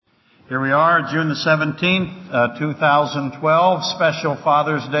Here we are, June the 17th, 2012, special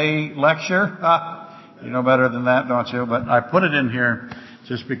Father's Day lecture. You know better than that, don't you? But I put it in here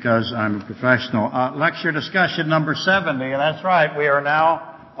just because I'm a professional. Lecture discussion number 70, and that's right, we are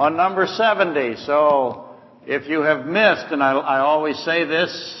now on number 70. So if you have missed, and I always say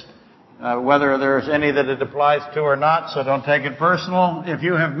this, whether there's any that it applies to or not, so don't take it personal. If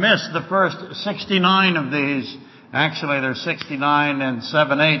you have missed the first 69 of these, actually, there's 69 and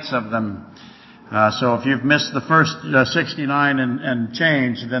 7/8 of them. So if you've missed the first 69 and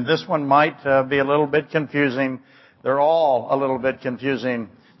change, then this one might be a little bit confusing. They're all a little bit confusing.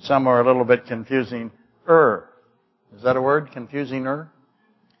 Some are a little bit confusing-er. Is that a word? Confusing-er?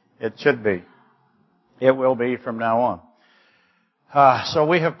 It should be. It will be from now on. So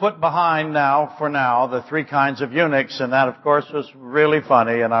we have put behind now, for now, the three kinds of eunuchs, and that, of course, was really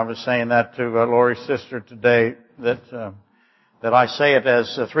funny, and I was saying that to Lori's sister today, that I say it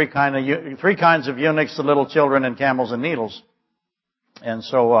as three kinds of eunuchs, the little children, and camels and needles. And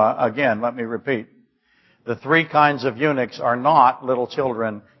so, again, let me repeat. The three kinds of eunuchs are not little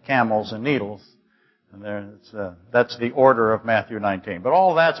children, camels, and needles. And that's the order of Matthew 19. But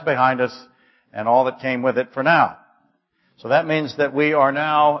all that's behind us, and all that came with it for now. So that means that we are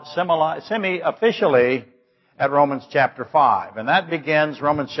now semi-officially at Romans chapter 5. And that begins,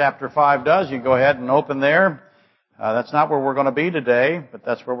 Romans chapter 5 does. You go ahead and open there. That's not where we're going to be today, but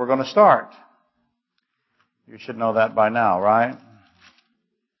that's where we're going to start. You should know that by now, right?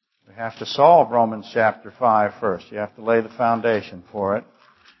 We have to solve Romans chapter 5 first. You have to lay the foundation for it,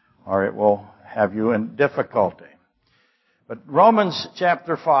 or it will have you in difficulty. But Romans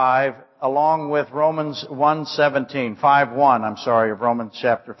chapter 5, along with Romans 5:1 of Romans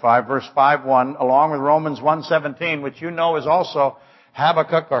chapter 5, verse 5:1, along with Romans 1:17, which you know is also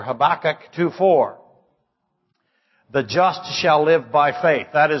Habakkuk 2:4. The just shall live by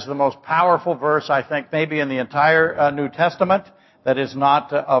faith. That is the most powerful verse, I think, maybe in the entire New Testament that is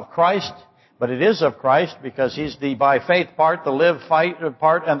not of Christ, but it is of Christ because He's the by faith part, the live, fight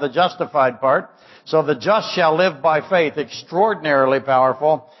part, and the justified part. So the just shall live by faith. Extraordinarily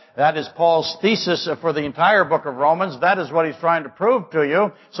powerful. That is Paul's thesis for the entire book of Romans. That is what he's trying to prove to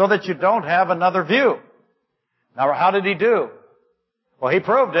you so that you don't have another view. Now, how did he do? Well, he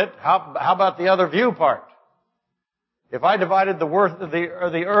proved it. How about the other view part? If I divided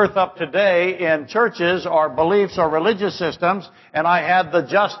the earth up today in churches or beliefs or religious systems, and I had the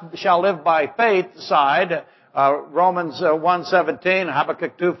just shall live by faith side, Romans 1:17,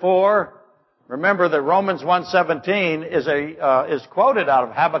 Habakkuk 2:4. Remember that Romans 1:17 is quoted out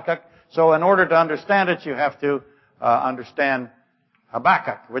of Habakkuk. So in order to understand it, you have to understand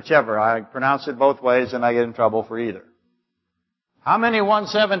Habakkuk, whichever. I pronounce it both ways, and I get in trouble for either. How many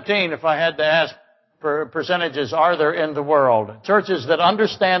 1:17, if I had to ask percentages, are there in the world? Churches that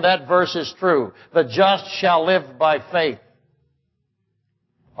understand that verse is true. The just shall live by faith.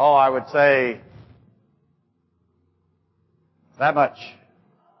 Oh, I would say that much.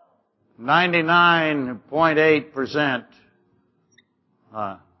 99.8%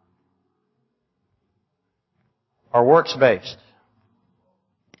 are works-based.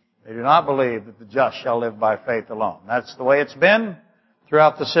 They do not believe that the just shall live by faith alone. That's the way it's been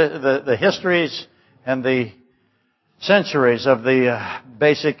throughout the histories and the centuries of the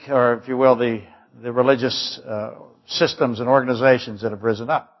basic, or if you will, the religious systems and organizations that have risen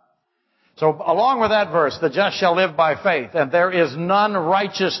up. So along with that verse, the just shall live by faith, and there is none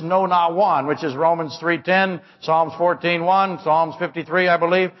righteous, no, not one, which is Romans 3:10, Psalms 14:1, Psalms 53, I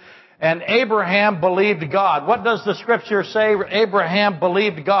believe. And Abraham believed God. What does the Scripture say? Abraham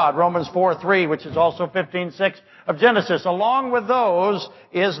believed God. Romans 4:3, which is also 15:6 of Genesis. Along with those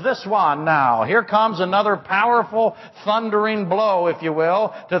is this one now. Here comes another powerful thundering blow, if you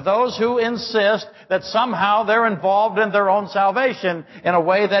will, to those who insist that somehow they're involved in their own salvation in a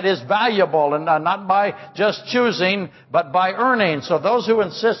way that is valuable, and not by just choosing, but by earning. So those who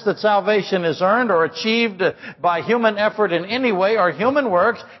insist that salvation is earned or achieved by human effort in any way or human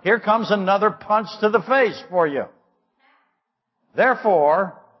works, here comes another punch to the face for you.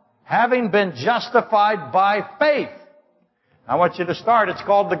 Therefore, having been justified by faith. I want you to start. It's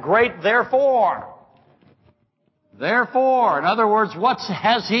called the great therefore. Therefore, in other words, what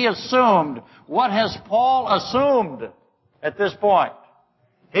has he assumed? What has Paul assumed at this point?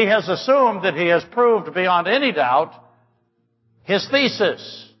 He has assumed that he has proved beyond any doubt his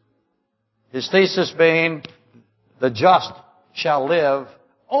thesis. His thesis being, the just shall live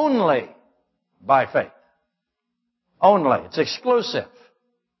only by faith. Only. It's exclusive.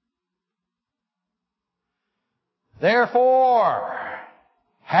 Therefore,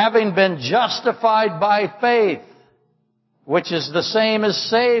 having been justified by faith, which is the same as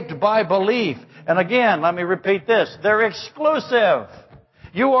saved by belief. And again, let me repeat this. They're exclusive.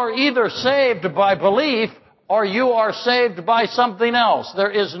 You are either saved by belief or you are saved by something else.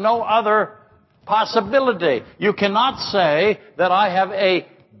 There is no other possibility. You cannot say that I have a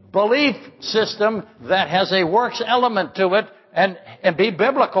belief system that has a works element to it and be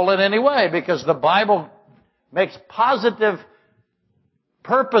biblical in any way, because the Bible makes positive,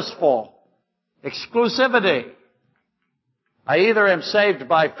 purposeful exclusivity. I either am saved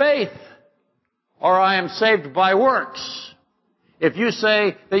by faith or I am saved by works. If you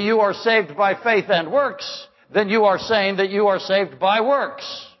say that you are saved by faith and works, then you are saying that you are saved by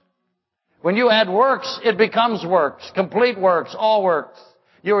works. When you add works, it becomes works, complete works, all works.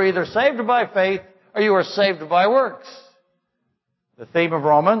 You are either saved by faith or you are saved by works. The theme of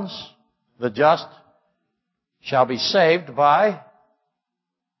Romans, the just shall be saved by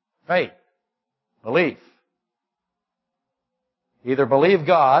faith, belief. Either believe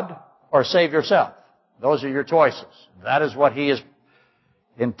God or save yourself. Those are your choices. That is what He is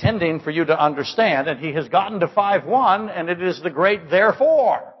intending for you to understand. And He has gotten to 5:1, and it is the great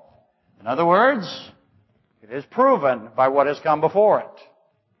therefore. In other words, it is proven by what has come before it.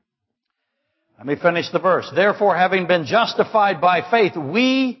 Let me finish the verse. Therefore, having been justified by faith,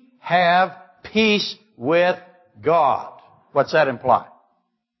 we have peace with God. What's that imply?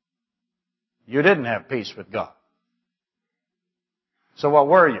 You didn't have peace with God. So what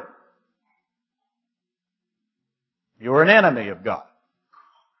were you? You were an enemy of God.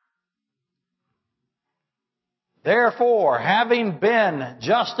 Therefore, having been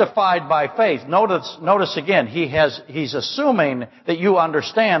justified by faith, notice again, he's assuming that you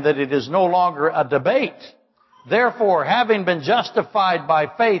understand that it is no longer a debate. Therefore, having been justified by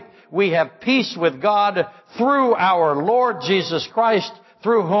faith, we have peace with God through our Lord Jesus Christ,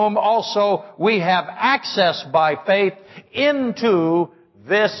 through whom also we have access by faith into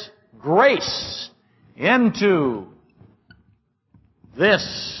this grace. Into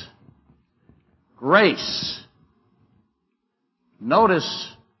this grace. Notice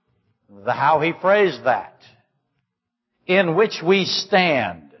how he phrased that. In which we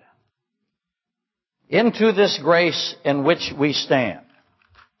stand. Into this grace in which we stand.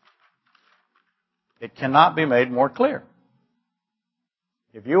 It cannot be made more clear.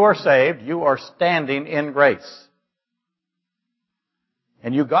 If you are saved, you are standing in grace.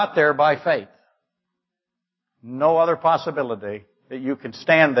 And you got there by faith. No other possibility that you can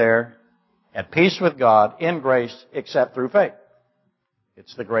stand there at peace with God in grace except through faith.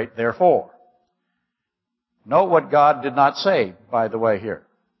 It's the great therefore. Note what God did not say, by the way, here.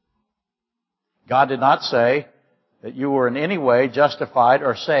 God did not say that you were in any way justified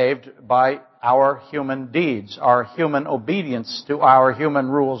or saved by our human deeds, our human obedience to our human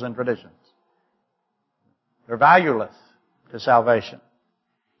rules and traditions. They're valueless to salvation.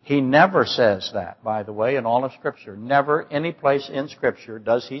 He never says that, by the way, in all of Scripture. Never any place in Scripture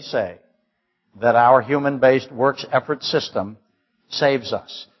does He say that our human-based works effort system saves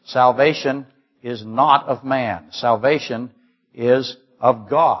us. Salvation is not of man. Salvation is of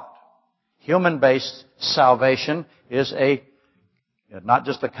God. Human-based salvation is not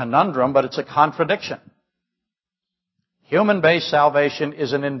just a conundrum, but it's a contradiction. Human-based salvation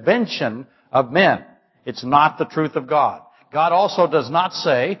is an invention of men. It's not the truth of God. God also does not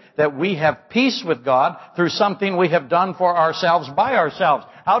say that we have peace with God through something we have done for ourselves by ourselves.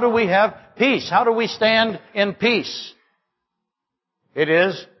 How do we have peace? How do we stand in peace? It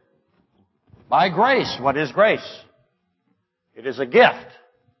is by grace. What is grace? It is a gift.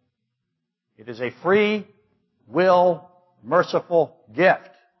 It is a free will, merciful gift.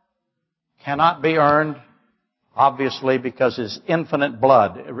 Cannot be earned, obviously, because there's infinite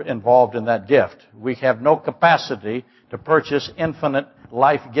blood involved in that gift. We have no capacity to purchase infinite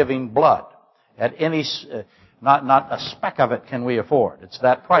life-giving blood. At any, not a speck of it can we afford. It's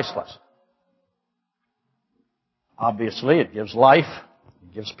that priceless. Obviously, it gives life,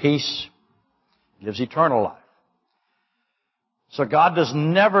 it gives peace, it gives eternal life. So God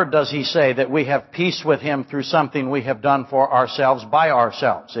never does He say that we have peace with Him through something we have done for ourselves by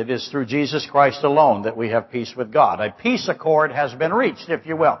ourselves. It is through Jesus Christ alone that we have peace with God. A peace accord has been reached, if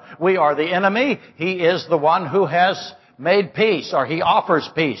you will. We are the enemy. He is the one who has made peace, or He offers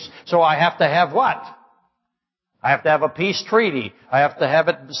peace. So I have to have what? I have to have a peace treaty. I have to have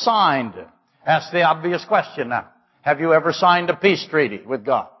it signed. Ask the obvious question now. Have you ever signed a peace treaty with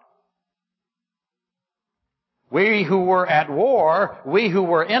God? We who were at war, we who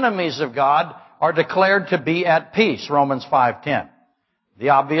were enemies of God, are declared to be at peace, Romans 5:10. The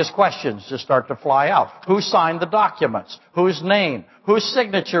obvious questions just start to fly out. Who signed the documents? Whose name? Whose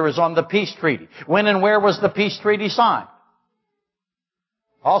signature is on the peace treaty? When and where was the peace treaty signed?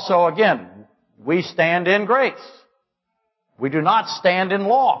 Also, again, we stand in grace. We do not stand in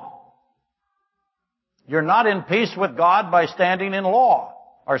law. You're not in peace with God by standing in law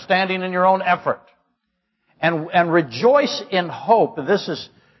or standing in your own effort. And rejoice in hope.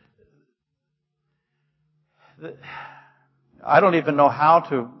 I don't even know how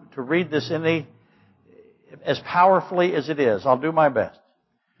to read this as powerfully as it is. I'll do my best.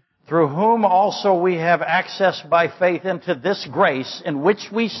 Through whom also we have access by faith into this grace in which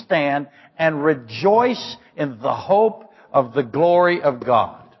we stand and rejoice in the hope of the glory of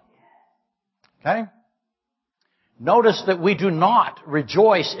God. Okay? Notice that we do not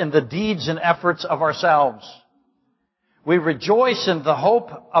rejoice in the deeds and efforts of ourselves. We rejoice in the hope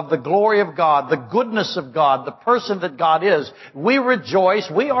of the glory of God, the goodness of God, the person that God is. We rejoice,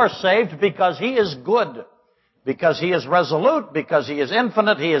 we are saved because He is good, because He is resolute, because He is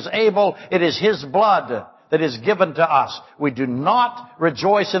infinite, He is able. It is His blood that is given to us. We do not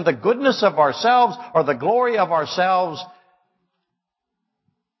rejoice in the goodness of ourselves or the glory of ourselves.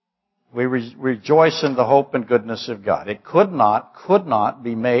 We rejoice in the hope and goodness of God. It could not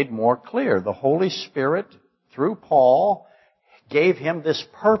be made more clear. The Holy Spirit, through Paul, gave him this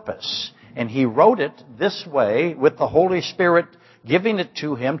purpose. And he wrote it this way, with the Holy Spirit giving it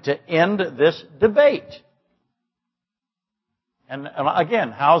to him to end this debate. And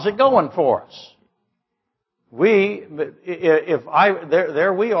again, how's it going for us? There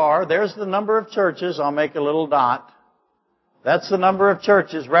we are. There's the number of churches. I'll make a little dot. That's the number of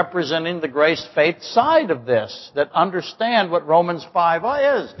churches representing the grace faith side of this that understand what Romans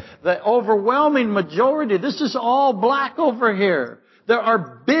 5 is. The overwhelming majority, this is all black over here. There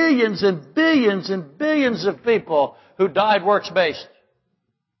are billions and billions and billions of people who died works-based.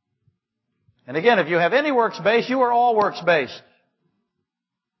 And again, if you have any works-based, you are all works-based.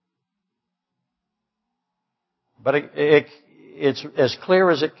 But it's as clear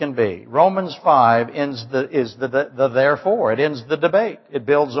as it can be. Romans 5 is the therefore. It ends the debate. It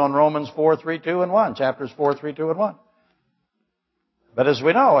builds on Romans 4, 3, 2, and 1. Chapters 4, 3, 2, and 1. But as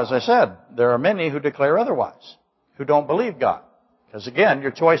we know, as I said, there are many who declare otherwise, who don't believe God. Because again,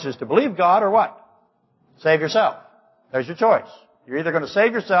 your choice is to believe God or what? Save yourself. There's your choice. You're either going to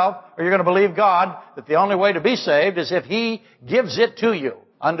save yourself or you're going to believe God that the only way to be saved is if He gives it to you,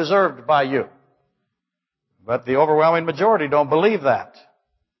 undeserved by you. But the overwhelming majority don't believe that.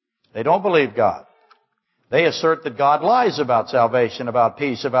 They don't believe God. They assert that God lies about salvation, about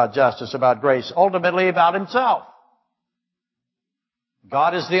peace, about justice, about grace, ultimately about Himself.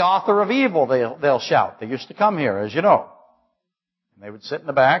 God is the author of evil, they'll shout. They used to come here, as you know. And they would sit in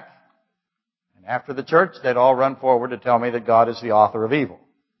the back, and after the church, they'd all run forward to tell me that God is the author of evil.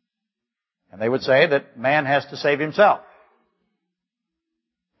 And they would say that man has to save himself.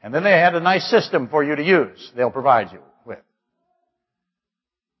 And then they had a nice system for you to use. They'll provide you with.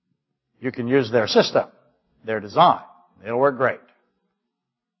 You can use their system, their design. It'll work great.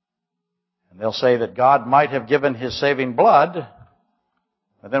 And they'll say that God might have given His saving blood,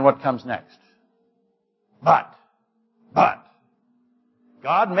 but then what comes next? But.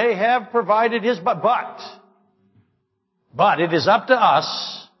 God may have provided His, but it is up to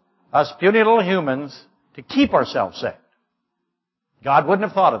us puny little humans, to keep ourselves saved. God wouldn't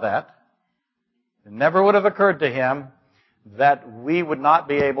have thought of that. It never would have occurred to Him that we would not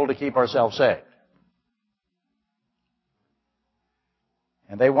be able to keep ourselves saved.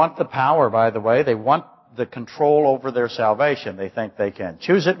 And they want the power, by the way. They want the control over their salvation. They think they can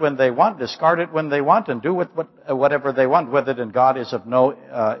choose it when they want, discard it when they want, and do whatever they want with it, and God is of no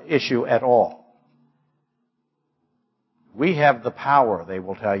issue at all. We have the power, they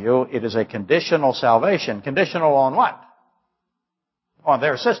will tell you. It is a conditional salvation. Conditional on what? On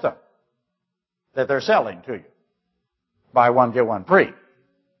their system that they're selling to you. Buy one, get one free.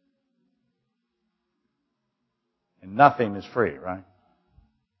 And nothing is free, right?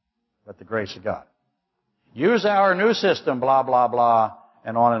 But the grace of God. Use our new system, blah, blah, blah,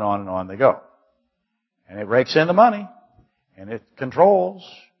 and on and on and on they go. And it rakes in the money, and it controls,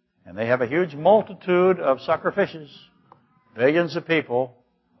 and they have a huge multitude of sucker fishes. Billions of people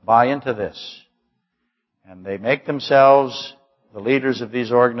buy into this. And they make themselves the leaders of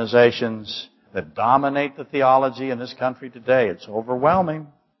these organizations that dominate the theology in this country today. It's overwhelming.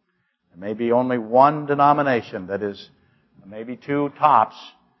 There may be only one denomination, that is, maybe two tops,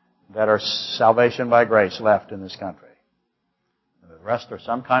 that are salvation by grace left in this country. The rest are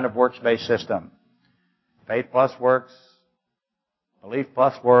some kind of works-based system. Faith plus works, belief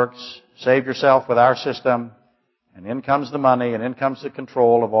plus works, save yourself with our system, and in comes the money, and in comes the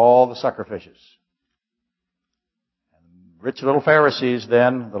control of all the sucker fishes. And rich little Pharisees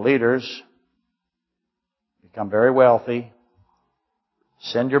then, the leaders, become very wealthy,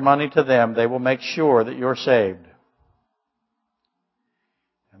 Send your money to them. They will make sure that you're saved.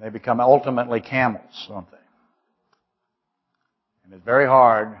 And they become ultimately camels, don't they? And it's very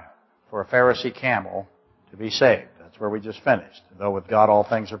hard for a Pharisee camel to be saved. That's where we just finished. Though with God all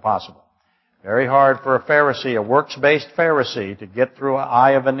things are possible. Very hard for a Pharisee, a works-based Pharisee, to get through an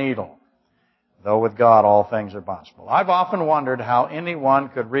eye of a needle. Though with God all things are possible. I've often wondered how anyone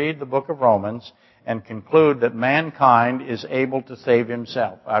could read the book of Romans and conclude that mankind is able to save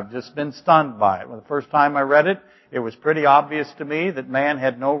himself. I've just been stunned by it. When the first time I read it, it was pretty obvious to me that man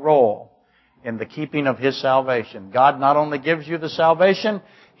had no role in the keeping of his salvation. God not only gives you the salvation,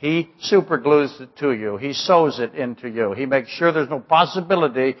 He superglues it to you. He sews it into you. He makes sure there's no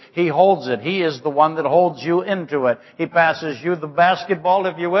possibility. He holds it. He is the one that holds you into it. He passes you the basketball,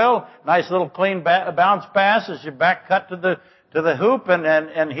 if you will. Nice little clean bounce pass as your back cut to the hoop,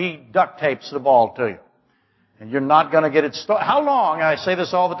 and He duct tapes the ball to you. And you're not going to get it stolen. How long, I say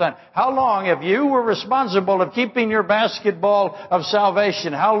this all the time, how long, if you were responsible of keeping your basketball of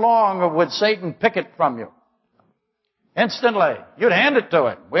salvation, how long would Satan pick it from you? Instantly. You'd hand it to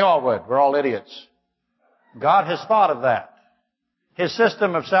him. We all would. We're all idiots. God has thought of that. His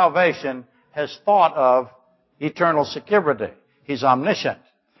system of salvation has thought of eternal security. He's omniscient.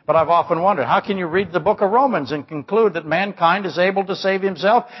 But I've often wondered, how can you read the book of Romans and conclude that mankind is able to save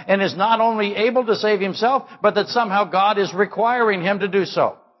himself, and is not only able to save himself, but that somehow God is requiring him to do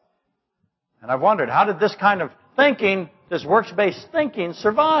so? And I've wondered, how did this kind of thinking, this works-based thinking,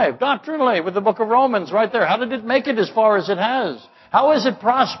 survive doctrinally with the book of Romans right there? How did it make it as far as it has? How is it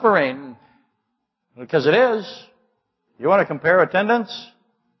prospering? Because it is. You want to compare attendance?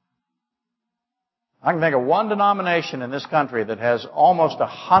 I can think of one denomination in this country that has almost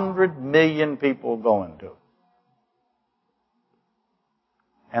 100 million people going to it.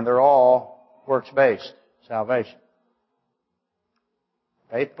 And they're all works-based salvation.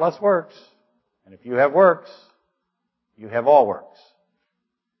 Faith plus works. And if you have works, you have all works.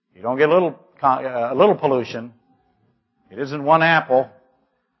 You don't get a little pollution. It isn't one apple.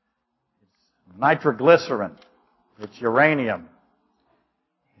 It's nitroglycerin. It's uranium.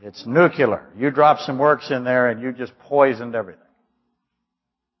 It's nuclear. You drop some works in there and you just poisoned everything.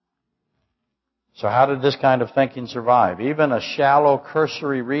 So how did this kind of thinking survive? Even a shallow,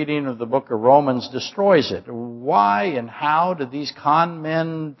 cursory reading of the book of Romans destroys it. Why and how do these con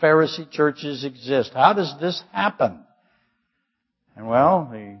men, Pharisee churches exist? How does this happen? And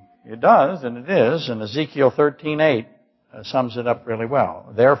well, it does, and it is. And Ezekiel 13:8 sums it up really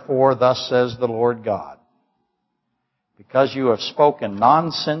well. Therefore, thus says the Lord God, because you have spoken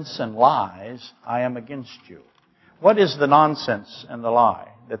nonsense and lies, I am against you. What is the nonsense and the lie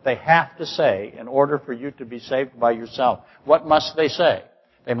that they have to say in order for you to be saved by yourself? What must they say?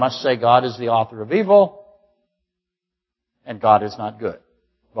 They must say God is the author of evil and God is not good.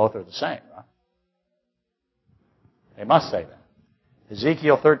 Both are the same, right? They must say that.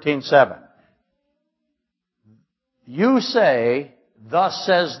 Ezekiel 13:7. You say, thus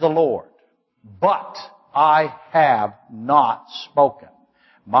says the Lord, but I have not spoken.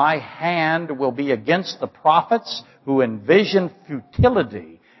 My hand will be against the prophets who envision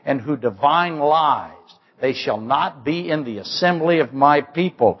futility and who divine lies. They shall not be in the assembly of my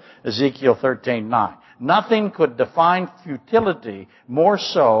people. Ezekiel 13:9. Nothing could define futility more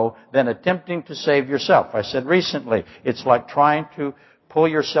so than attempting to save yourself. I said recently, it's like trying to pull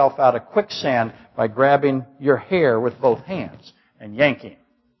yourself out of quicksand by grabbing your hair with both hands and yanking.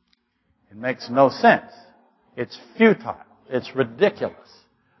 It makes no sense. It's futile. It's ridiculous.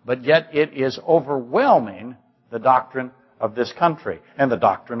 But yet it is overwhelming the doctrine of this country and the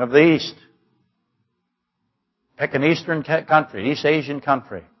doctrine of the East. Pick an Eastern country, East Asian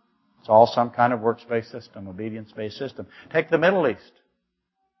country. It's all some kind of works-based system, obedience-based system. Take the Middle East.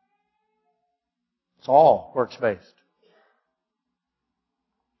 It's all works-based.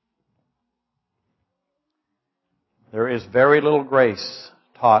 There is very little grace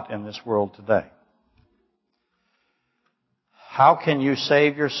taught in this world today. How can you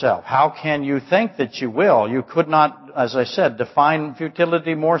save yourself? How can you think that you will? You could not, as I said, define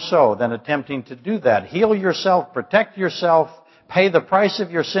futility more so than attempting to do that. Heal yourself, protect yourself, pay the price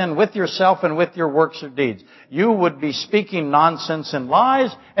of your sin with yourself and with your works or deeds. You would be speaking nonsense and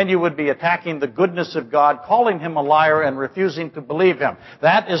lies, and you would be attacking the goodness of God, calling Him a liar and refusing to believe Him.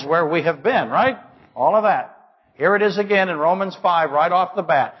 That is where we have been, right? All of that. Here it is again in Romans 5, right off the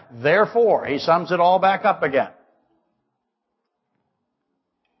bat. Therefore, he sums it all back up again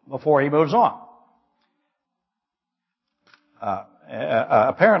before he moves on.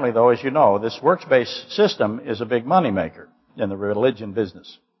 Apparently, though, as you know, this works-based system is a big moneymaker in the religion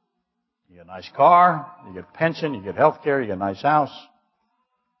business. You get a nice car, you get a pension, you get health care, you get a nice house.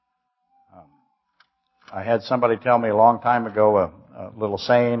 I had somebody tell me a long time ago a little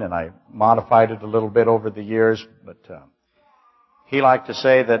saying, and I modified it a little bit over the years, but he liked to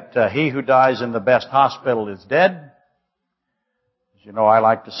say that he who dies in the best hospital is dead. As you know, I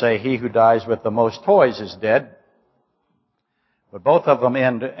like to say he who dies with the most toys is dead. But both of them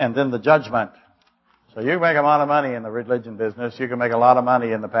end, and then the judgment. So you can make a lot of money in the religion business. You can make a lot of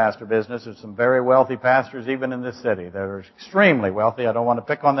money in the pastor business. There's some very wealthy pastors even in this city that are extremely wealthy. I don't want to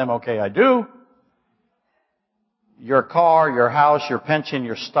pick on them. Okay, I do. Your car, your house, your pension,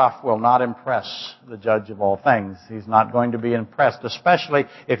 your stuff will not impress the judge of all things. He's not going to be impressed, especially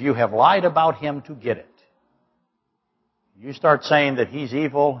if you have lied about him to get it. You start saying that he's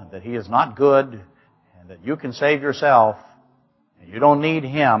evil, that he is not good, and that you can save yourself, and you don't need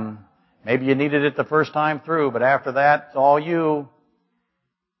him. Maybe you needed it the first time through, but after that, it's all you.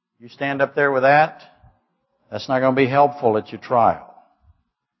 You stand up there with that, that's not going to be helpful at your trial.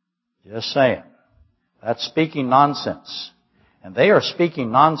 Just saying. That's speaking nonsense. And they are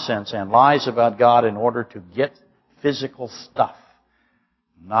speaking nonsense and lies about God in order to get physical stuff.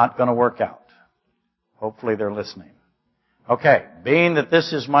 Not going to work out. Hopefully they're listening. Okay, being that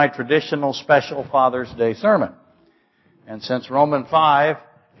this is my traditional special Father's Day sermon, and since Romans 5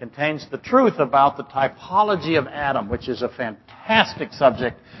 contains the truth about the typology of Adam, which is a fantastic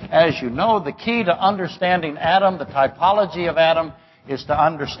subject. As you know, the key to understanding Adam, the typology of Adam, is to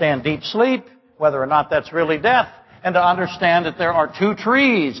understand deep sleep, whether or not that's really death, and to understand that there are two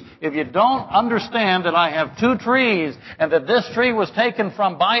trees. If you don't understand that I have two trees, and that this tree was taken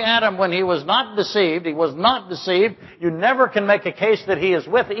from by Adam when he was not deceived, you never can make a case that he is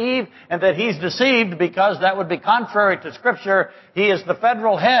with Eve and that he's deceived, because that would be contrary to Scripture. He is the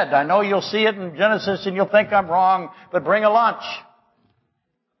federal head. I know you'll see it in Genesis and you'll think I'm wrong, but bring a lunch.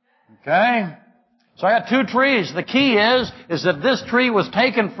 Okay? So I got two trees. The key is that this tree was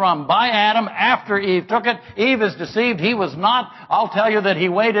taken from by Adam after Eve took it. Eve is deceived. He was not. I'll tell you that he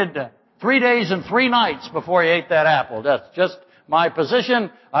waited 3 days and 3 nights before he ate that apple. That's just my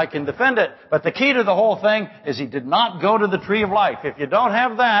position. I can defend it. But the key to the whole thing is he did not go to the tree of life. If you don't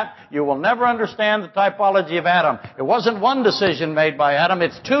have that, you will never understand the typology of Adam. It wasn't one decision made by Adam.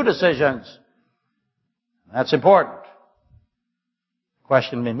 It's 2 decisions. That's important. The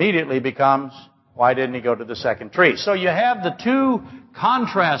question immediately becomes, why didn't he go to the second tree? So you have the 2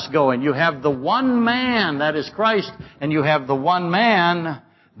 contrasts going. You have the one man, that is Christ, and you have the one man,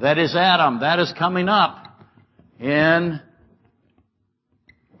 that is Adam. That is coming up in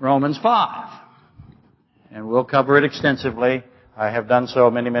Romans 5. And we'll cover it extensively. I have done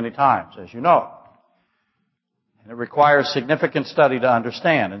so many, many times, as you know. And it requires significant study to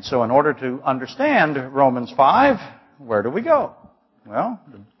understand. And so in order to understand Romans 5, where do we go? Well,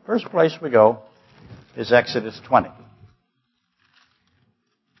 the first place we go is Exodus 20.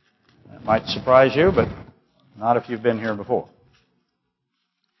 That might surprise you, but not if you've been here before.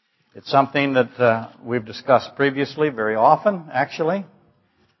 It's something that we've discussed previously very often, actually.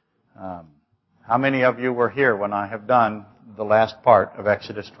 How many of you were here when I have done the last part of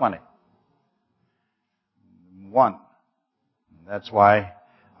Exodus 20? 1. That's why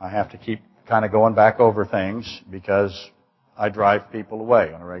I have to keep kind of going back over things, because I drive people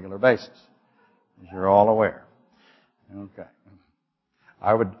away on a regular basis, as you're all aware. Okay.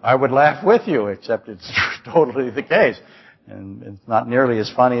 I would laugh with you, except it's totally the case. And it's not nearly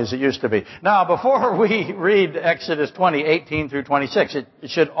as funny as it used to be. Now, before we read Exodus 20, 18 through 26, it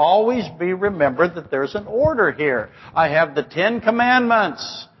should always be remembered that there's an order here. I have the 10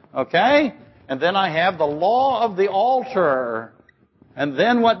 Commandments, okay? And then I have the law of the altar. And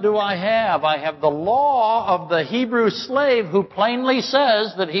then what do I have? I have the law of the Hebrew slave, who plainly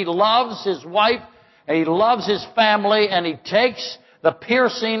says that he loves his wife, and he loves his family, and he takes the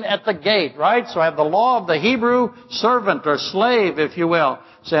piercing at the gate, right? So I have the law of the Hebrew servant or slave, if you will.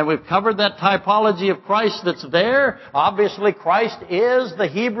 So we've covered that typology of Christ that's there. Obviously, Christ is the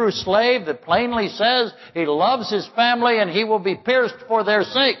Hebrew slave that plainly says he loves his family and he will be pierced for their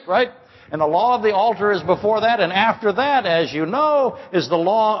sake, right? And the law of the altar is before that. And after that, as you know, is the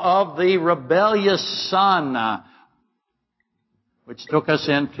law of the rebellious son, which took us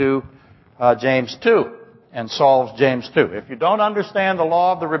into James 2. And solves James 2. If you don't understand the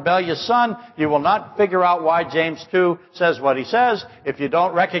law of the rebellious son, you will not figure out why James 2 says what he says. If you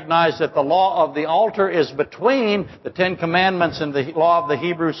don't recognize that the law of the altar is between the 10 Commandments and the law of the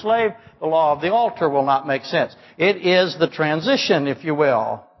Hebrew slave, the law of the altar will not make sense. It is the transition, if you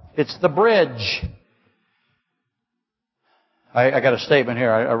will. It's the bridge. I got a statement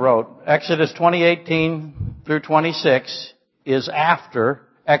here I wrote. Exodus 20:18 through 26 is after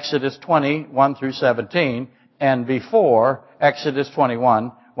Exodus 20, 1 through 17, and before Exodus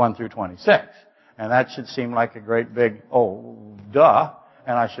 21, 1 through 26. And that should seem like a great big, oh, duh,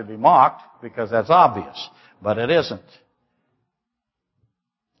 and I should be mocked because that's obvious. But it isn't.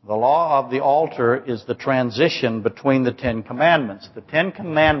 The law of the altar is the transition between the Ten Commandments. The Ten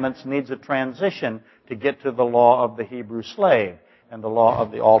Commandments needs a transition to get to the law of the Hebrew slave. And the law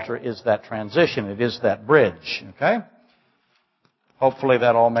of the altar is that transition. It is that bridge. Okay? Hopefully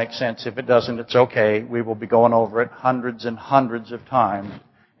that all makes sense. If it doesn't, it's okay. We will be going over it hundreds and hundreds of times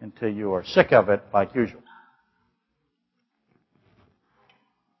until you are sick of it, like usual.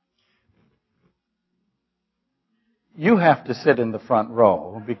 You have to sit in the front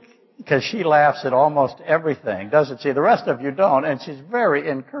row because she laughs at almost everything, doesn't she? The rest of you don't, and she's very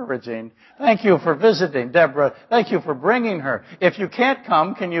encouraging. Thank you for visiting, Deborah. Thank you for bringing her. If you can't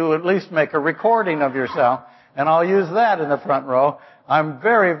come, can you at least make a recording of yourself? And I'll use that in the front row. I'm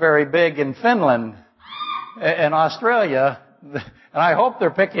very, very big in Finland and Australia, and I hope they're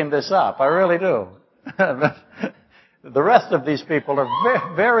picking this up. I really do. The rest of these people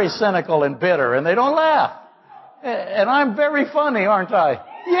are very cynical and bitter, and they don't laugh. And I'm very funny, aren't I?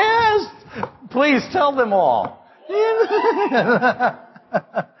 Yes! Please tell them all.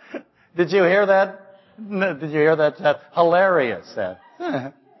 Did you hear that? Did you hear that, Seth? Hilarious, Seth.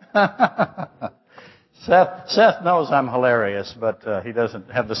 Seth knows I'm hilarious, but he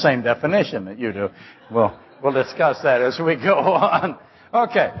doesn't have the same definition that you do. We'll discuss that as we go on.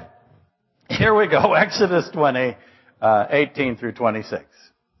 Okay. Here we go. Exodus 20, 18 through 26.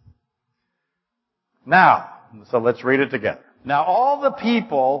 Now, so let's read it together. Now all the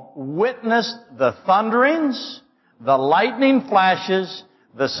people witnessed the thunderings, the lightning flashes,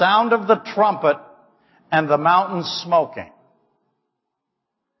 the sound of the trumpet, and the mountain smoking.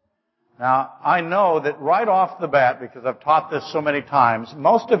 Now, I know that right off the bat, because I've taught this so many times,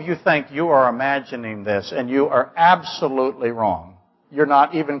 most of you think you are imagining this, and you are absolutely wrong. You're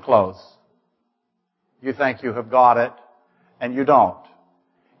not even close. You think you have got it, and you don't.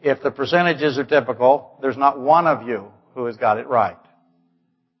 If the percentages are typical, there's not one of you who has got it right.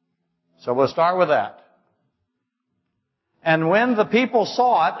 So we'll start with that. And when the people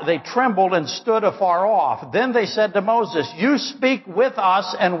saw it, they trembled and stood afar off. Then they said to Moses, "You speak with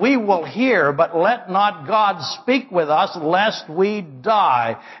us and we will hear, but let not God speak with us lest we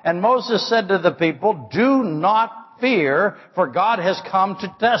die." And Moses said to the people, "Do not fear, for God has come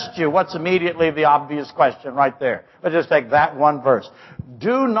to test you." What's immediately the obvious question right there? Let's just take that one verse.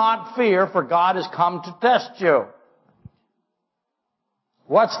 Do not fear, for God has come to test you.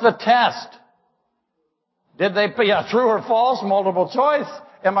 What's the test? Did they, true or false, multiple choice?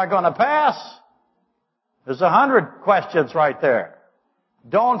 Am I going to pass? There's 100 questions right there.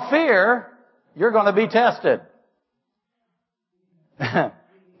 Don't fear, you're going to be tested.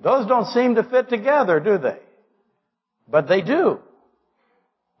 Those don't seem to fit together, do they? But they do.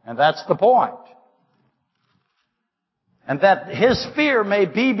 And that's the point. And that his fear may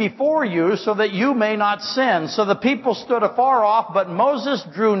be before you so that you may not sin. So the people stood afar off, but Moses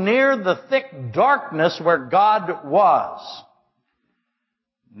drew near the thick darkness where God was.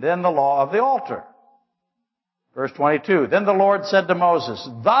 Then the law of the altar. Verse 22. Then the Lord said to Moses,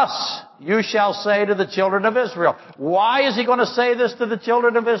 "Thus you shall say to the children of Israel." Why is he going to say this to the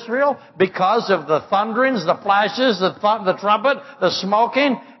children of Israel? Because of the thunderings, the flashes, the trumpet, the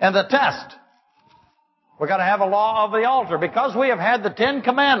smoking, and the test. We've got to have a law of the altar. Because we have had the Ten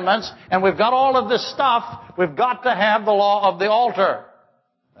Commandments and we've got all of this stuff, we've got to have the law of the altar.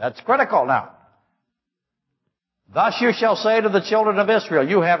 That's critical now. Thus you shall say to the children of Israel,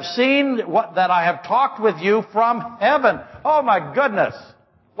 "You have seen that I have talked with you from heaven." Oh my goodness.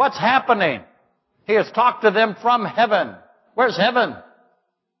 What's happening? He has talked to them from heaven. Where's heaven?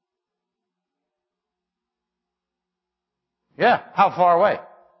 Yeah, how far away?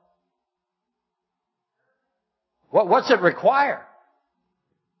 What's it require?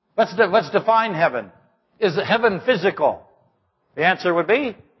 Let's define heaven. Is heaven physical? The answer would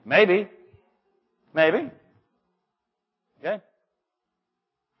be maybe. Maybe. Okay.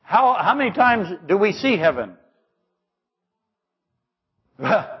 How many times do we see heaven?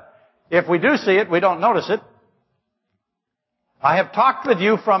 If we do see it, we don't notice it. I have talked with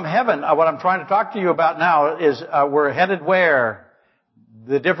you from heaven. What I'm trying to talk to you about now is we're headed where?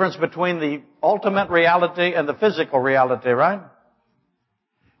 The difference between the ultimate reality and the physical reality, right?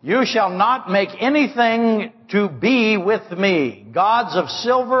 "You shall not make anything to be with me. Gods of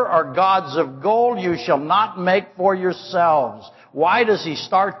silver or gods of gold you shall not make for yourselves." Why does he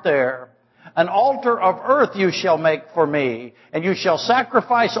start there? "An altar of earth you shall make for me, and you shall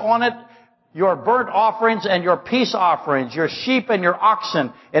sacrifice on it your burnt offerings and your peace offerings, your sheep and your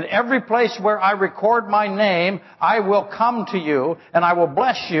oxen. In every place where I record my name, I will come to you, and I will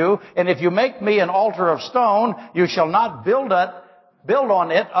bless you. And if you make me an altar of stone, you shall not build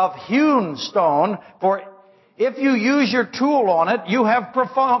on it of hewn stone, for if you use your tool on it, you have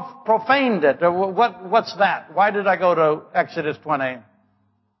profaned it. What's that? Why did I go to Exodus 20?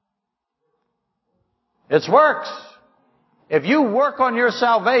 It's works. If you work on your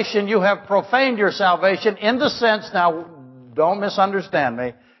salvation, you have profaned your salvation in the sense, now don't misunderstand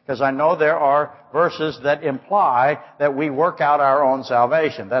me, because I know there are verses that imply that we work out our own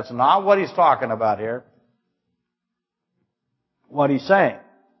salvation. That's not what he's talking about here. What he's saying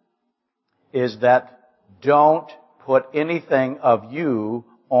is that don't put anything of you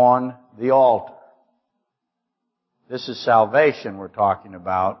on the altar. This is salvation we're talking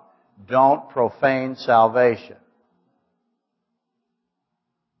about. Don't profane salvation.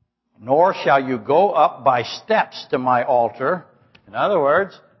 Nor shall you go up by steps to my altar. In other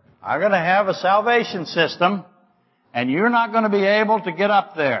words, I'm going to have a salvation system, and you're not going to be able to get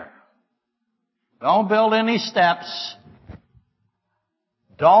up there. Don't build any steps.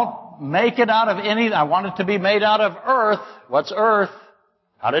 Don't make it out of any... I want it to be made out of earth. What's earth?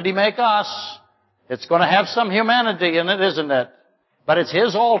 How did He make us? It's going to have some humanity in it, isn't it? But it's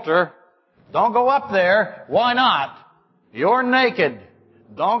His altar. Don't go up there. Why not? You're naked.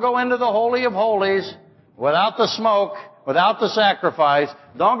 Don't go into the Holy of Holies without the smoke, without the sacrifice.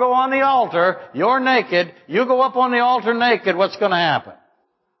 Don't go on the altar. You're naked. You go up on the altar naked. What's going to happen?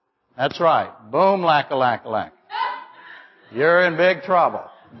 That's right. Boom, lack. You're in big trouble.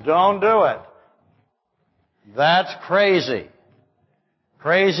 Don't do it. That's crazy.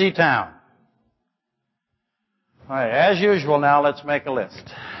 Crazy town. All right, as usual now, let's make a list.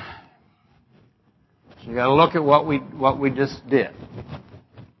 So you got to look at what we just did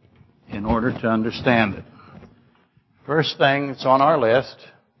in order to understand it. First thing that's on our list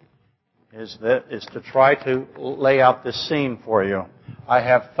is to try to lay out this scene for you. I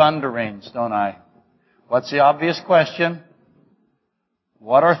have thunderings, don't I? What's the obvious question?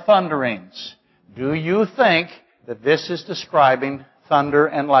 What are thunderings? Do you think that this is describing thunder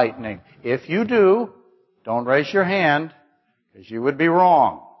and lightning? If you do, don't raise your hand, because you would be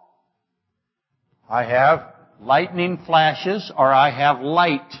wrong. I have lightning flashes, or I have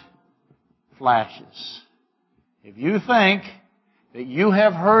light flashes. If you think that you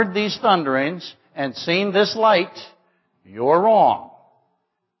have heard these thunderings and seen this light, you're wrong.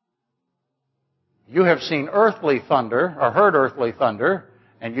 You have seen earthly thunder, or heard earthly thunder,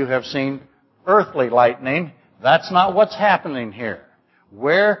 and you have seen earthly lightning. That's not what's happening here.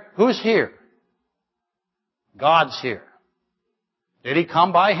 Who's here? God's here. Did He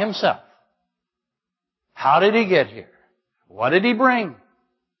come by Himself? How did He get here? What did He bring?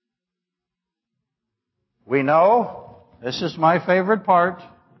 We know, this is my favorite part,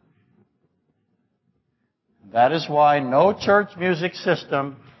 that is why no church music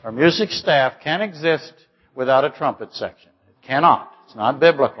system or music staff can exist without a trumpet section. It cannot. It's not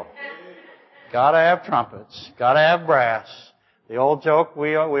biblical. Gotta have trumpets. Gotta have brass. The old joke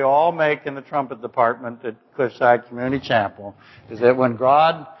we all make in the trumpet department at Cliffside Community Chapel is that when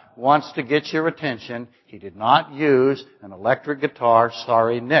God wants to get your attention, He did not use an electric guitar,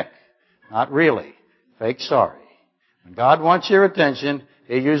 sorry Nick. Not really. Fake sorry. When God wants your attention,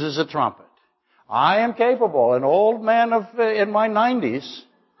 He uses a trumpet. I am capable, an old man in my 90s,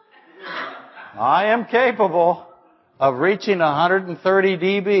 I am capable of reaching 130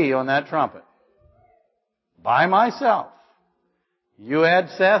 dB on that trumpet. By myself. You add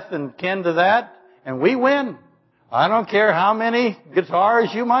Seth and Ken to that, and we win. I don't care how many guitars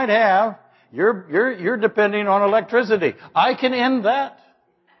you might have. You're depending on electricity. I can end that.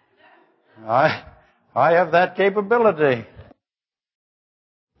 I have that capability.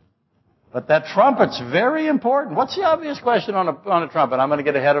 But that trumpet's very important. What's the obvious question on a trumpet? I'm going to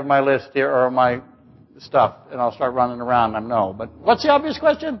get ahead of my list here, or my stuff, and I'll start running around. I know. But what's the obvious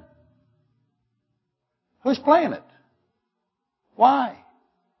question? Who's playing it? Why?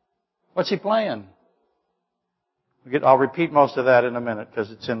 What's he playing? I'll repeat most of that in a minute because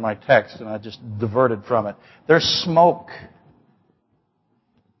it's in my text and I just diverted from it. There's smoke.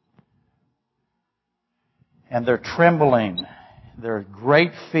 And they're trembling. They're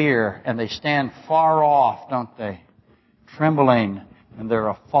great fear, and they stand far off, don't they? Trembling, and they're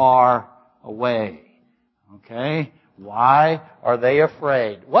afar away. Okay? Why are they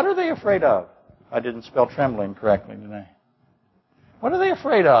afraid? What are they afraid of? I didn't spell trembling correctly, did I? What are they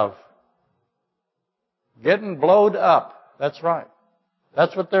afraid of? Getting blowed up. That's right.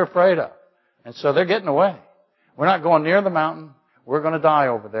 That's what they're afraid of. And so they're getting away. We're not going near the mountain. We're going to die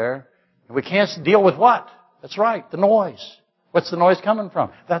over there. And we can't deal with what? That's right, the noise. What's the noise coming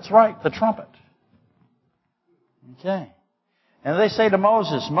from? That's right, the trumpet. Okay. And they say to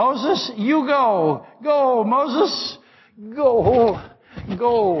Moses, Moses, you go. Go, Moses. Go.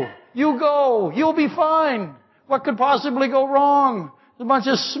 Go. You go. You'll be fine. What could possibly go wrong? There's a bunch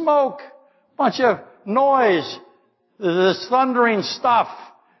of smoke, a bunch of noise, this thundering stuff,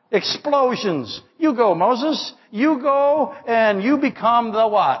 explosions. You go, Moses. You go and you become the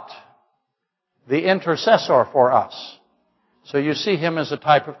what? The intercessor for us. So you see him as a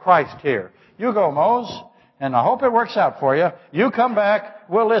type of Christ here. You go, Moses, and I hope it works out for you. You come back,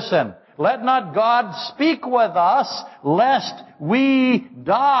 we'll listen. Let not God speak with us, lest we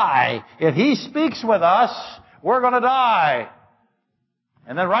die. If He speaks with us, we're going to die.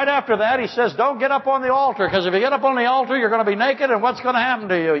 And then right after that, He says, don't get up on the altar, because if you get up on the altar, you're going to be naked, and what's going to happen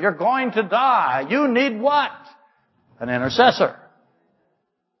to you? You're going to die. You need what? An intercessor.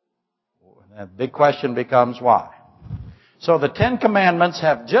 The big question becomes why? So the 10 Commandments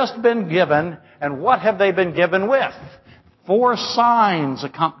have just been given, and what have they been given with? 4 signs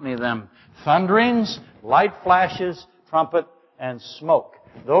accompany them. Thunderings, light flashes, trumpet, and smoke.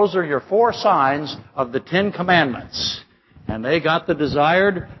 Those are your 4 signs of the 10 Commandments. And they got the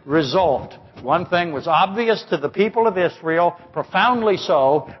desired result. One thing was obvious to the people of Israel, profoundly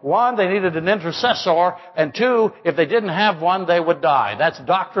so. 1, they needed an intercessor. And 2, if they didn't have one, they would die. That's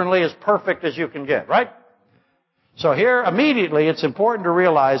doctrinally as perfect as you can get, right? So here, immediately, it's important to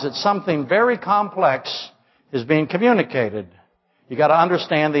realize that something very complex is being communicated. You got to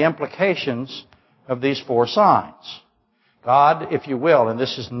understand the implications of these 4 signs. God, if you will, and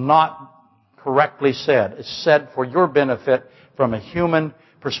this is not correctly said, it's said for your benefit from a human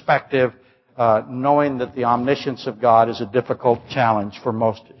perspective, knowing that the omniscience of God is a difficult challenge for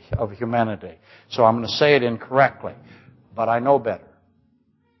most of humanity. So I'm going to say it incorrectly, but I know better.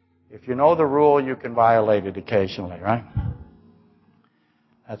 If you know the rule, you can violate it occasionally, right?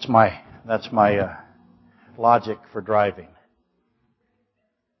 That's my logic for driving.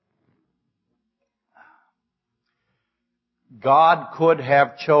 God could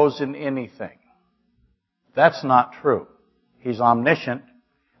have chosen anything. That's not true. He's omniscient.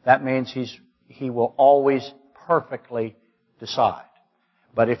 That means He will always perfectly decide.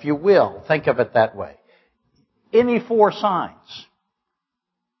 But if you will, think of it that way. Any 4 signs.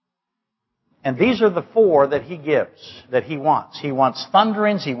 And these are the 4 that He gives, that He wants. He wants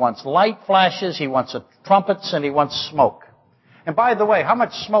thunderings, He wants light flashes, He wants trumpets, and He wants smoke. And by the way, how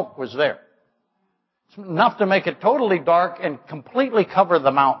much smoke was there? It's enough to make it totally dark and completely cover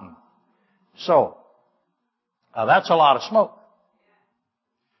the mountain. So, that's a lot of smoke.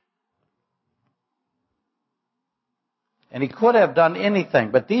 And He could have done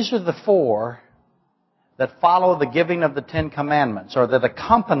anything, but these are the 4 that follow the giving of the 10 Commandments, or that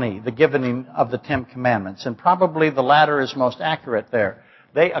accompany the giving of the 10 Commandments. And probably the latter is most accurate there.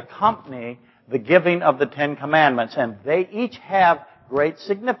 They accompany the giving of the 10 Commandments, and they each have great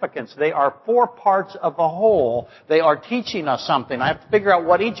significance. They are 4 parts of a whole. They are teaching us something. I have to figure out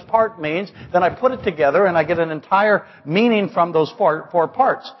what each part means, then I put it together, and I get an entire meaning from those 4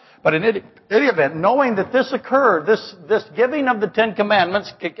 parts. But in any event, knowing that this occurred, this giving of the 10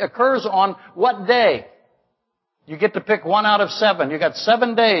 Commandments occurs on what day? You get to pick 1 out of 7. You got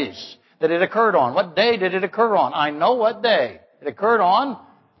 7 days that it occurred on. What day did it occur on? I know what day. It occurred on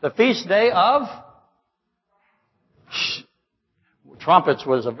the feast day of... Trumpets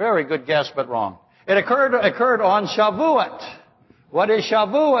was a very good guess, but wrong. It occurred on Shavuot. What is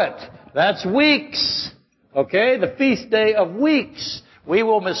Shavuot? That's weeks. Okay? The feast day of weeks. We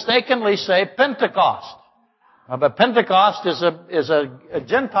will mistakenly say Pentecost. But Pentecost is a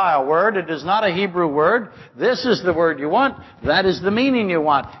Gentile word. It is not a Hebrew word. This is the word you want. That is the meaning you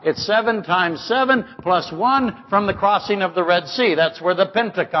want. It's 7 times 7 plus 1 from the crossing of the Red Sea. That's where the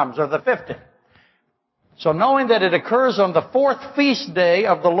Penta comes, or the 50. So knowing that it occurs on the 4th feast day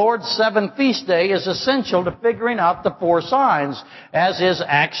of the Lord's 7th feast day is essential to figuring out the 4 signs, as is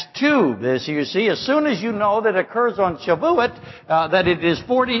Acts 2. This, you see, as soon as you know that it occurs on Shavuot, that it is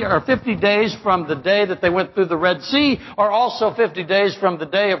 40 or 50 days from the day that they went through the Red Sea, or also 50 days from the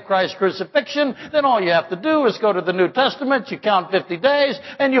day of Christ's crucifixion, then all you have to do is go to the New Testament, you count 50 days,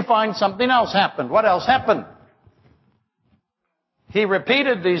 and you find something else happened. What else happened? He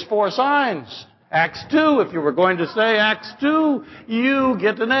repeated these 4 signs. Acts 2, if you were going to say Acts 2, you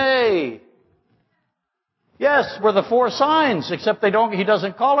get an A. Yes, were the 4 signs, except he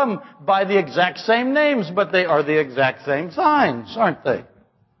doesn't call them by the exact same names, but they are the exact same signs, aren't they?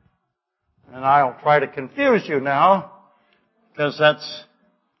 And I'll try to confuse you now, because that's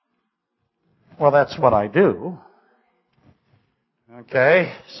what I do.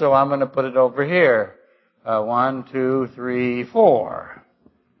 Okay, so I'm going to put it over here. 1, 2, 3, 4.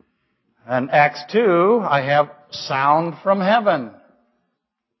 And Acts 2, I have sound from heaven.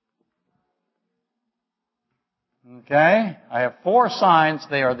 Okay, I have 4 signs.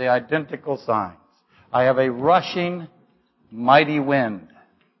 They are the identical signs. I have a rushing, mighty wind.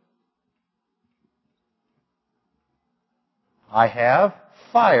 I have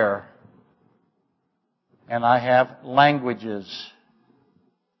fire. And I have languages.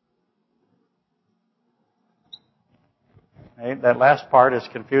 Okay, that last part is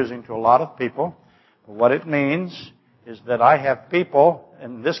confusing to a lot of people. But what it means is that I have people,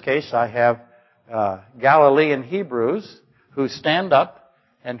 in this case I have Galilean Hebrews who stand up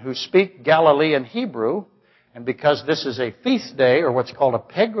and who speak Galilean Hebrew. And because this is a feast day, or what's called a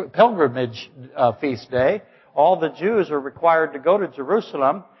pilgrimage feast day, all the Jews are required to go to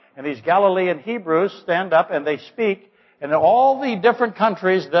Jerusalem. And these Galilean Hebrews stand up and they speak. And all the different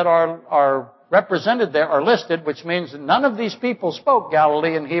countries that are represented there are listed, which means that none of these people spoke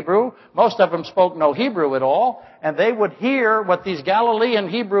Galilean Hebrew. Most of them spoke no Hebrew at all. And they would hear what these Galilean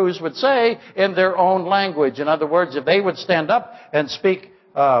Hebrews would say in their own language. In other words, if they would stand up and speak,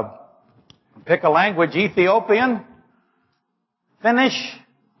 pick a language, Ethiopian, Finnish,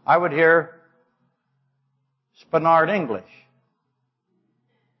 I would hear Spanard English.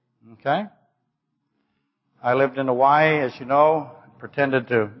 Okay? I lived in Hawaii, as you know. Pretended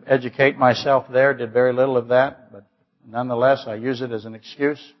to educate myself there. Did very little of that. But nonetheless, I use it as an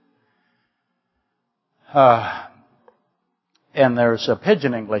excuse. And there's a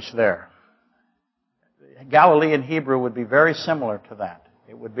pidgin English there. Galilean Hebrew would be very similar to that.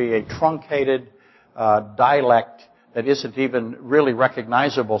 It would be a truncated dialect that isn't even really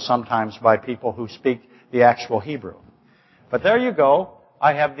recognizable sometimes by people who speak the actual Hebrew. But there you go.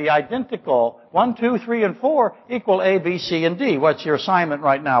 I have the identical 1, 2, 3, and 4 equal A, B, C, and D. What's your assignment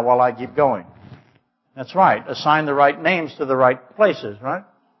right now while I keep going? That's right. Assign the right names to the right places, right?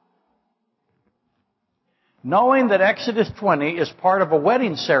 Knowing that Exodus 20 is part of a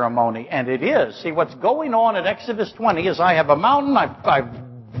wedding ceremony, and it is. See, what's going on at Exodus 20 is I have a mountain,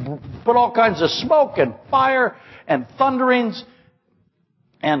 I've put all kinds of smoke and fire and thunderings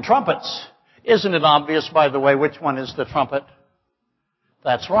and trumpets. Isn't it obvious, by the way, which one is the trumpet?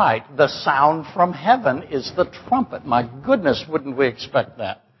 That's right. The sound from heaven is the trumpet. My goodness, wouldn't we expect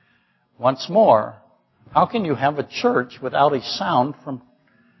that? Once more, how can you have a church without a sound from...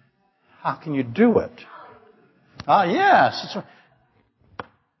 How can you do it? Yes.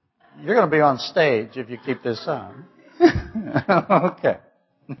 You're going to be on stage if you keep this on. Okay.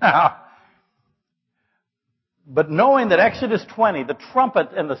 Now, but knowing that Exodus 20, the trumpet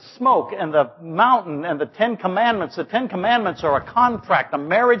and the smoke and the mountain and the 10 Commandments are a contract, a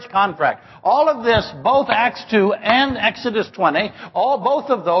marriage contract. All of this, both Acts 2 and Exodus 20, both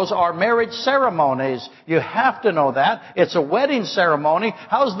of those are marriage ceremonies. You have to know that. It's a wedding ceremony.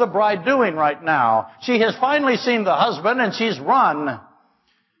 How's the bride doing right now? She has finally seen the husband and she's run.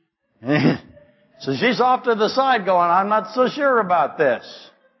 So she's off to the side going, I'm not so sure about this.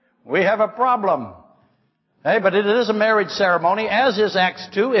 We have a problem. Hey, but it is a marriage ceremony, as is Acts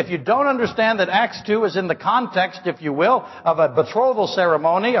 2. If you don't understand that Acts 2 is in the context, if you will, of a betrothal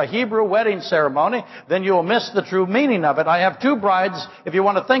ceremony, a Hebrew wedding ceremony, then you will miss the true meaning of it. I have 2 brides. If you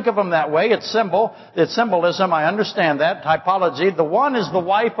want to think of them that way, it's symbolism. I understand that. Typology. The one is the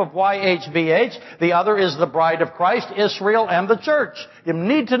wife of YHVH. The other is the bride of Christ, Israel, and the church. You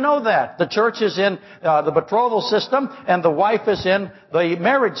need to know that. The church is in the betrothal system, and the wife is in the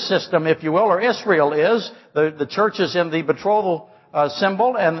marriage system, if you will, or Israel is. The church is in the betrothal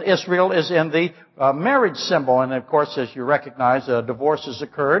symbol, and Israel is in the marriage symbol. And of course, as you recognize, a divorce has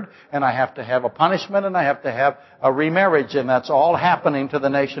occurred, and I have to have a punishment, and I have to have a remarriage, and that's all happening to the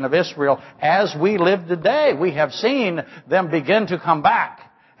nation of Israel. As we live today, we have seen them begin to come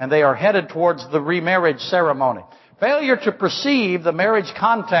back, and they are headed towards the remarriage ceremony. Failure to perceive the marriage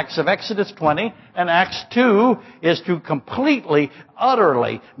context of Exodus 20 and Acts 2 is to completely,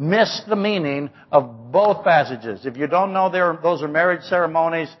 utterly miss the meaning of both passages. If you don't know those are marriage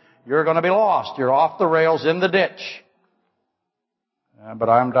ceremonies, you're going to be lost. You're off the rails in the ditch. But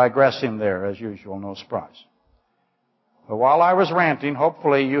I'm digressing there, as usual, no surprise. But while I was ranting,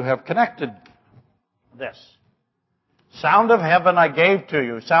 hopefully you have connected this. Sound of heaven I gave to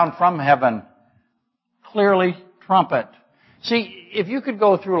you. Sound from heaven. Clearly trumpet. See, if you could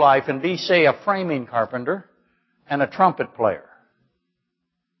go through life and be, say, a framing carpenter and a trumpet player,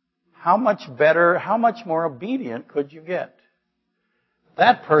 how much better, how much more obedient could you get?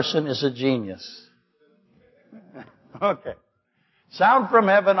 That person is a genius. Okay. Sound from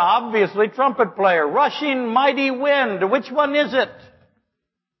heaven, obviously trumpet player. Rushing mighty wind. Which one is it?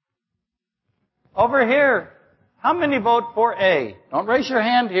 Over here. How many vote for A? Don't raise your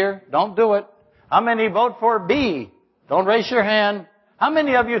hand here. Don't do it. How many vote for B? Don't raise your hand. How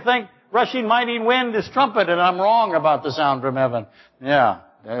many of you think rushing mighty wind is trumpet and I'm wrong about the sound from heaven? Yeah,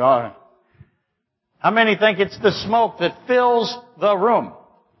 they are. How many think it's the smoke that fills the room?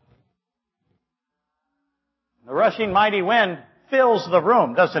 The rushing mighty wind fills the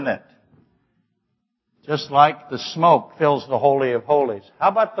room, doesn't it? Just like the smoke fills the Holy of Holies. How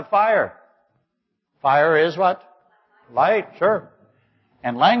about the fire? Fire is what? Light, sure.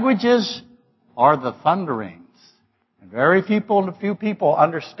 And languages are the thunderings. And very few people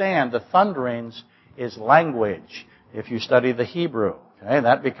understand the thunderings is language. If you study the Hebrew, okay,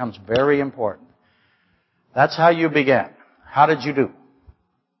 that becomes very important. That's how you began. How did you do? Do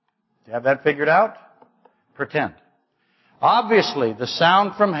you have that figured out? Pretend. Obviously, the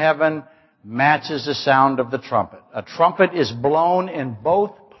sound from heaven matches the sound of the trumpet. A trumpet is blown in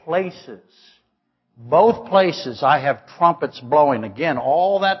both places. Both places I have trumpets blowing. Again,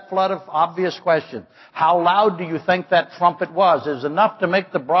 all that flood of obvious questions. How loud do you think that trumpet was? It was enough to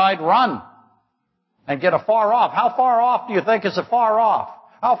make the bride run and get afar off. How far off do you think is afar off?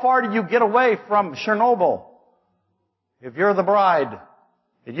 How far did you get away from Chernobyl? If you're the bride,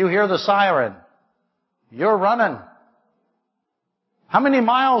 did you hear the siren? You're running. How many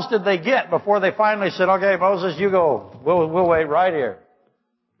miles did they get before they finally said, okay, Moses, you go. We'll wait right here.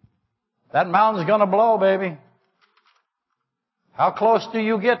 That mountain's going to blow, baby. How close do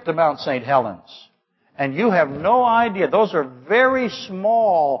you get to Mount St. Helens? And you have no idea. Those are very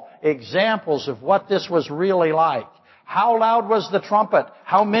small examples of what this was really like. How loud was the trumpet?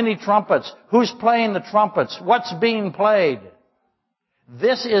 How many trumpets? Who's playing the trumpets? What's being played?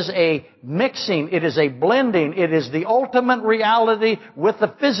 This is a mixing. It is a blending. It is the ultimate reality with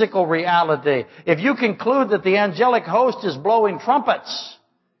the physical reality. If you conclude that the angelic host is blowing trumpets,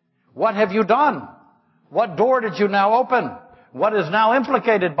 what have you done? What door did you now open? What is now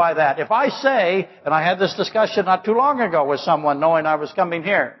implicated by that? If I say, and I had this discussion not too long ago with someone knowing I was coming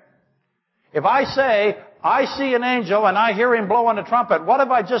here. If I say, I see an angel and I hear him blowing a trumpet, what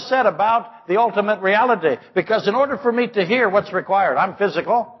have I just said about the ultimate reality? Because in order for me to hear what's required, I'm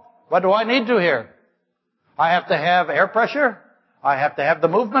physical. What do I need to hear? I have to have air pressure. I have to have the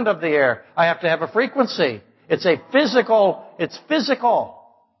movement of the air. I have to have a frequency. It's physical.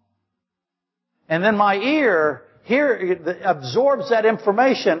 And then my ear here absorbs that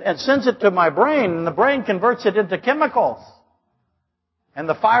information and sends it to my brain, and the brain converts it into chemicals. And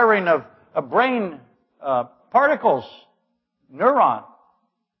the firing of brain particles, neuron.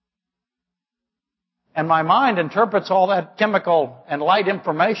 And my mind interprets all that chemical and light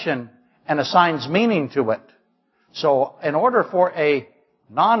information and assigns meaning to it. So in order for a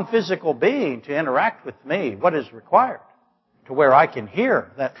non-physical being to interact with me, what is required? To where I can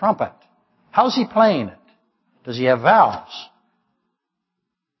hear that trumpet. How's he playing it? Does he have valves?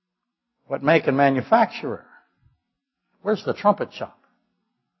 What make and manufacturer? Where's the trumpet shop?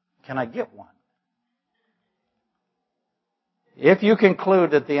 Can I get one? If you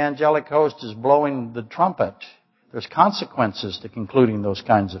conclude that the angelic host is blowing the trumpet, there's consequences to concluding those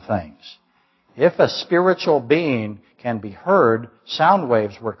kinds of things. If a spiritual being can be heard, sound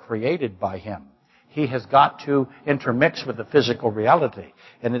waves were created by him. He has got to intermix with the physical reality.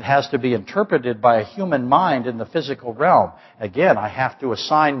 And it has to be interpreted by a human mind in the physical realm. Again, I have to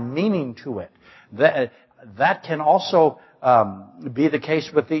assign meaning to it. That can also be the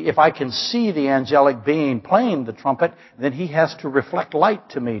case with if I can see the angelic being playing the trumpet, then he has to reflect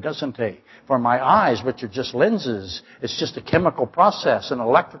light to me, doesn't he? For my eyes, which are just lenses, it's just a chemical process, an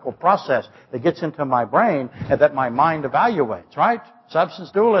electrical process that gets into my brain and that my mind evaluates, right? Substance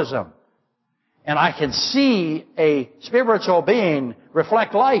dualism. And I can see a spiritual being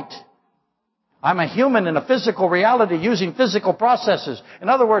reflect light. I'm a human in a physical reality using physical processes. In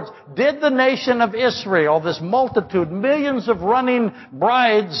other words, did the nation of Israel, this multitude, millions of running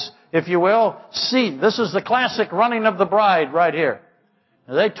brides, if you will, see? This is the classic running of the bride right here.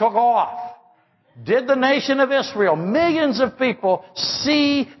 They took off. Did the nation of Israel, millions of people,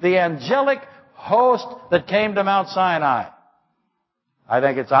 see the angelic host that came to Mount Sinai? I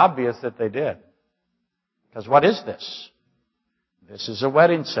think it's obvious that they did. Because what is this? This is a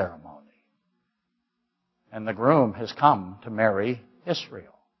wedding ceremony. And the groom has come to marry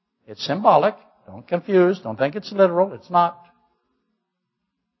Israel. It's symbolic. Don't confuse. Don't think it's literal. It's not.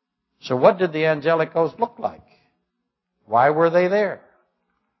 So what did the angelic host look like? Why were they there?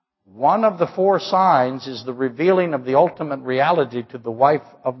 One of the four signs is the revealing of the ultimate reality to the wife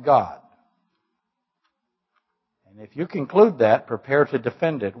of God. And if you conclude that, prepare to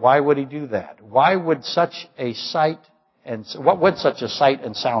defend it. Why would he do that? Why would such a sight and what would such a sight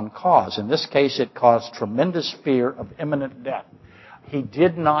and sound cause? In this case, it caused tremendous fear of imminent death. He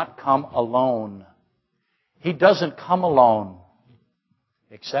did not come alone. He doesn't come alone,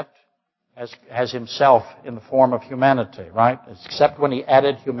 except as himself in the form of humanity, right? Except when he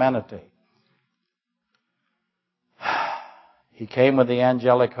added humanity. He came with the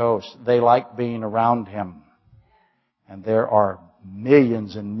angelic host. They like being around him. And there are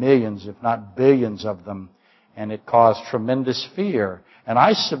millions and millions, if not billions of them. And it caused tremendous fear. And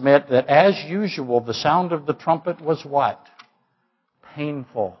I submit that as usual, the sound of the trumpet was what?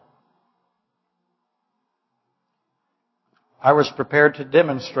 Painful. I was prepared to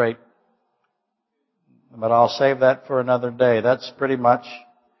demonstrate, but I'll save that for another day. That's pretty much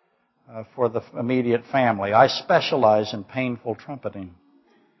for the immediate family. I specialize in painful trumpeting.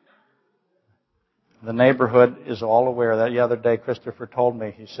 The neighborhood is all aware of that. The other day, Christopher told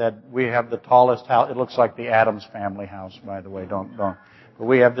me, he said, we have the tallest house. It looks like the Addams family house, by the way. Don't. But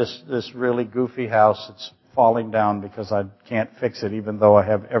we have this really goofy house that's falling down because I can't fix it, even though I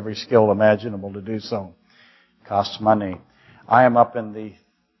have every skill imaginable to do so. It costs money. I am up in the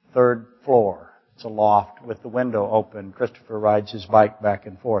 3rd floor. It's a loft with the window open. Christopher rides his bike back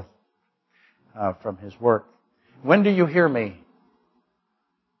and forth from his work. When do you hear me?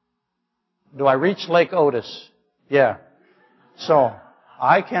 Do I reach Lake Otis? Yeah. So,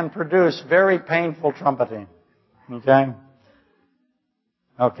 I can produce very painful trumpeting. Okay?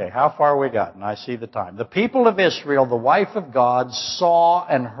 Okay, how far we gotten? I see the time. The people of Israel, the wife of God, saw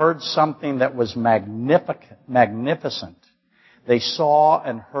and heard something that was magnificent. They saw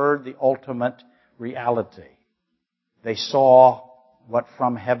and heard the ultimate reality. They saw what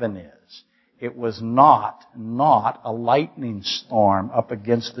from heaven is. It was not a lightning storm up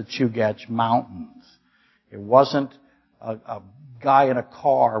against the Chugach Mountains. It wasn't a guy in a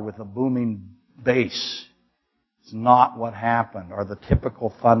car with a booming bass. It's not what happened, or the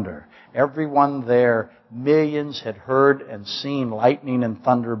typical thunder. Everyone there, millions had heard and seen lightning and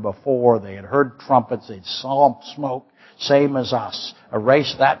thunder before. They had heard trumpets. They saw smoke, same as us.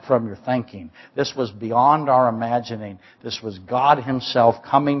 Erase that from your thinking. This was beyond our imagining. This was God Himself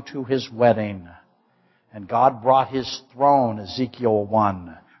coming to His wedding. And God brought His throne, Ezekiel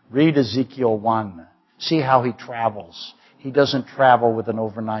 1. Read Ezekiel 1. See how He travels. He doesn't travel with an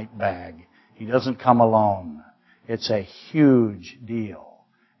overnight bag. He doesn't come alone. It's a huge deal.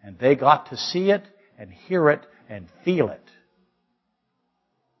 And they got to see it and hear it and feel it.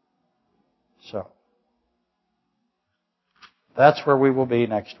 So, that's where we will be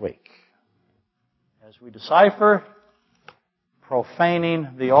next week. As we decipher profaning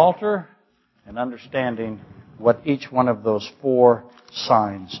the altar and understanding what each one of those 4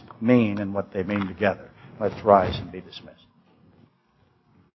 signs mean and what they mean together. Let's rise and be dismissed.